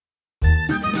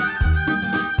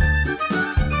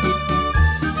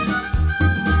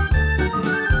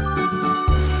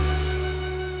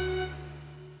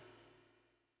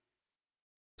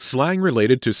Slang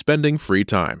related to spending free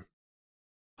time.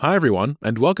 Hi everyone,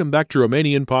 and welcome back to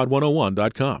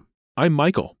RomanianPod101.com. I'm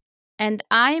Michael. And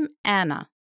I'm Anna.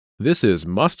 This is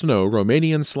Must Know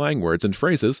Romanian Slang Words and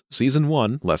Phrases, Season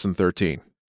 1, Lesson 13.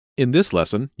 In this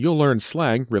lesson, you'll learn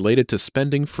slang related to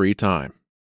spending free time.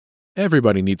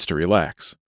 Everybody needs to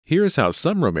relax. Here's how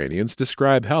some Romanians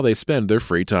describe how they spend their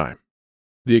free time.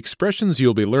 The expressions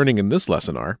you'll be learning in this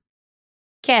lesson are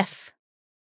Chef.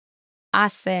 A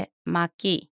se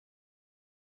machi.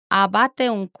 A bate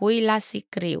un cui la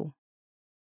sicriu.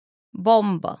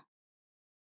 Bombă.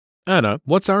 Anna,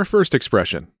 what's our first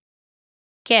expression?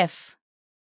 Chef.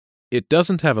 It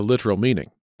doesn't have a literal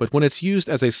meaning, but when it's used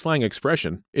as a slang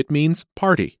expression, it means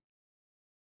party.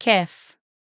 Chef.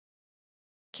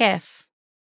 Chef.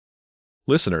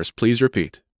 Listeners, please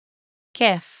repeat.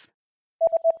 Chef.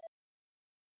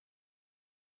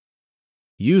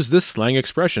 Use this slang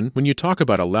expression when you talk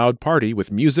about a loud party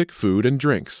with music, food, and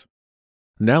drinks.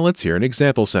 Now let's hear an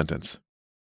example sentence.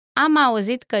 Am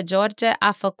auzit că George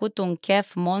a făcut un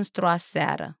chef monstru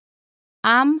aseară.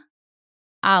 Am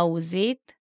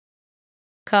auzit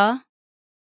că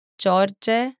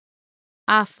George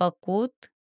a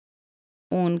făcut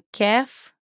un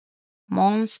chef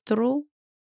monstru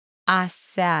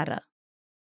aseară.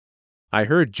 I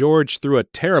heard George threw a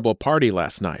terrible party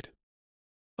last night.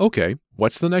 Okay,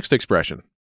 what's the next expression?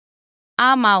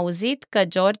 Am auzit că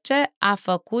George a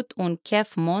făcut un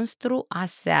chef monstru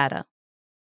aseară.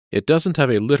 It doesn't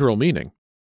have a literal meaning,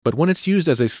 but when it's used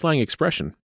as a slang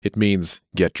expression, it means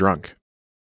get drunk.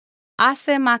 A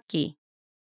se machi.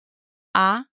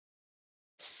 A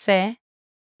se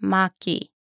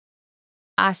machi.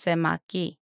 A se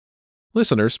machi.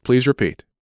 Listeners, please repeat.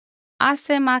 A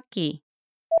se machi.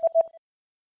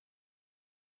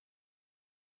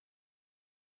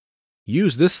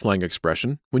 Use this slang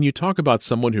expression when you talk about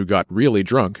someone who got really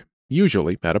drunk,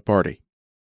 usually at a party.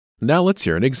 Now let's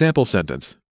hear an example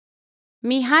sentence.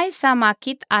 Mihai s-a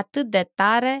machit atât de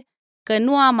tare că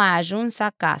nu a mai ajuns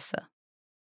acasă.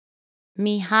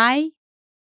 Mihai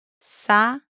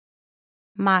s-a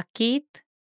machit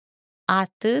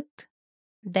atât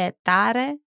de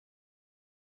tare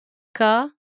că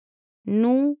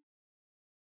nu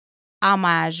a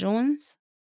mai ajuns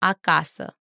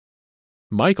acasă.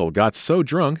 Michael got so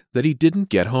drunk that he didn't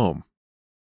get home.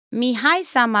 Mihai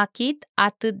s-a machit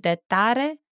atât de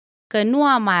tare că nu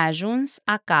a mai ajuns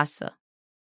acasă.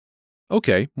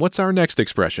 Okay, what's our next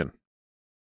expression?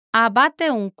 A bate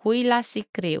un cui la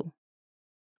sicriu.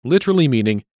 Literally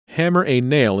meaning hammer a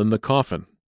nail in the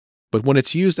coffin. But when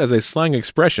it's used as a slang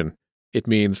expression, it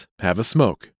means have a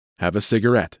smoke, have a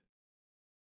cigarette.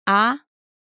 A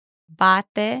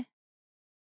bate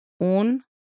un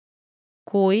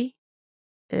cui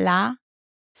la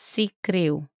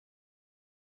sicriu.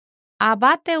 A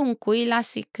bate un cui la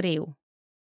sicriu.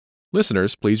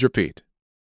 Listeners, please repeat.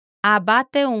 A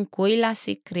bate un cui la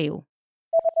sicriu.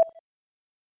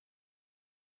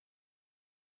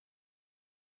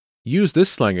 Use this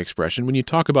slang expression when you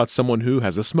talk about someone who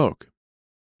has a smoke,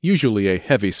 usually a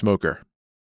heavy smoker.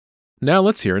 Now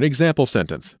let's hear an example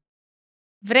sentence.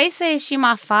 Vrei să ieșim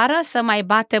afară să mai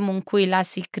batem un cui la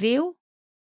sicriu?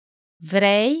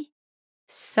 Vrei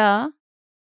să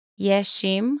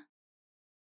ieșim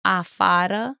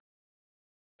afară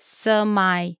să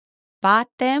mai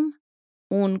batem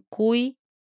un cui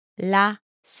la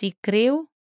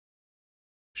sicriu?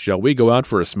 Shall we go out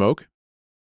for a smoke?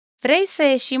 Vrei să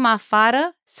ieșim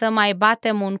afară să mai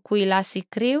batem un cui la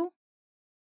sicriu?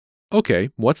 Okay,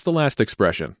 what's the last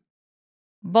expression?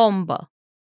 Bombă.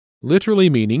 Literally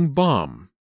meaning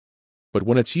bomb. But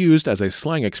when it's used as a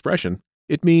slang expression,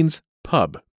 it means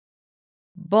pub.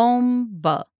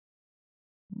 Bombă.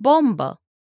 Bombă.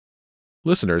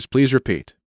 Listeners, please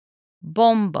repeat.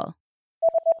 Bombă.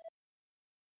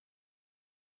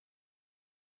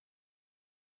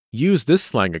 Use this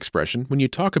slang expression when you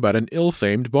talk about an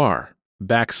ill-famed bar,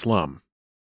 back slum.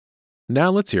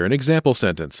 Now let's hear an example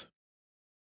sentence.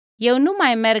 Eu nu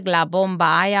mai merg la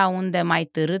bomba aia unde m-ai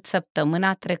târât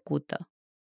săptămâna trecută.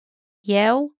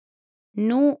 Eu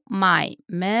nu mai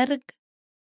merg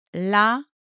la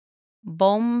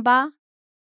bomba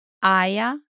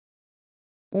aia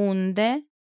unde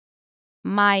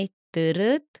m-ai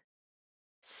târât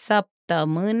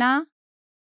săptămâna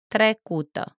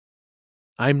trecută.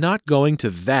 I'm not going to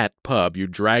that pub you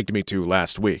dragged me to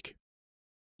last week.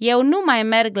 Eu nu mai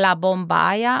merg la bomba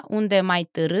aia unde m-ai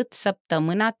târât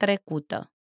săptămâna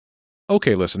trecută.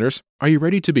 Okay, listeners, are you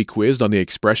ready to be quizzed on the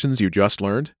expressions you just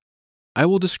learned? I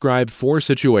will describe 4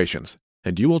 situations,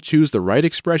 and you will choose the right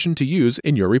expression to use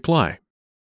in your reply.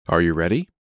 Are you ready?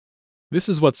 This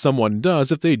is what someone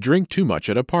does if they drink too much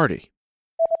at a party.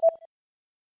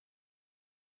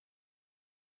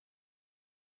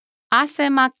 A se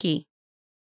machi.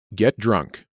 Get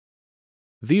drunk.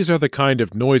 These are the kind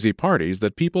of noisy parties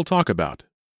that people talk about.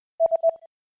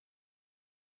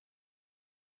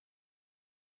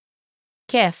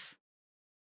 Chef.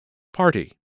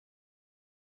 Party.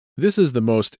 This is the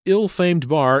most ill-famed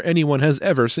bar anyone has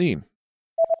ever seen.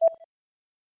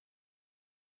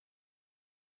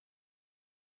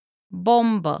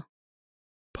 Bombă.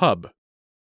 Pub.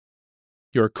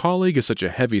 Your colleague is such a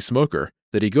heavy smoker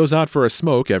that he goes out for a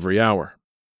smoke every hour.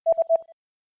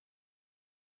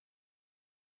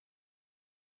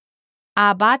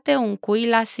 A bate un cui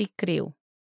la sicriu.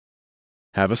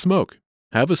 Have a smoke.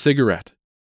 Have a cigarette.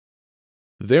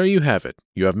 There you have it.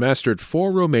 You have mastered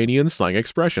 4 Romanian slang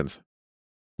expressions.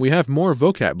 We have more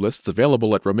vocab lists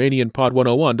available at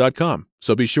RomanianPod101.com,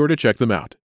 so be sure to check them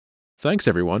out. Thanks,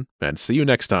 everyone, and see you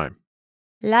next time.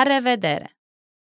 La revedere!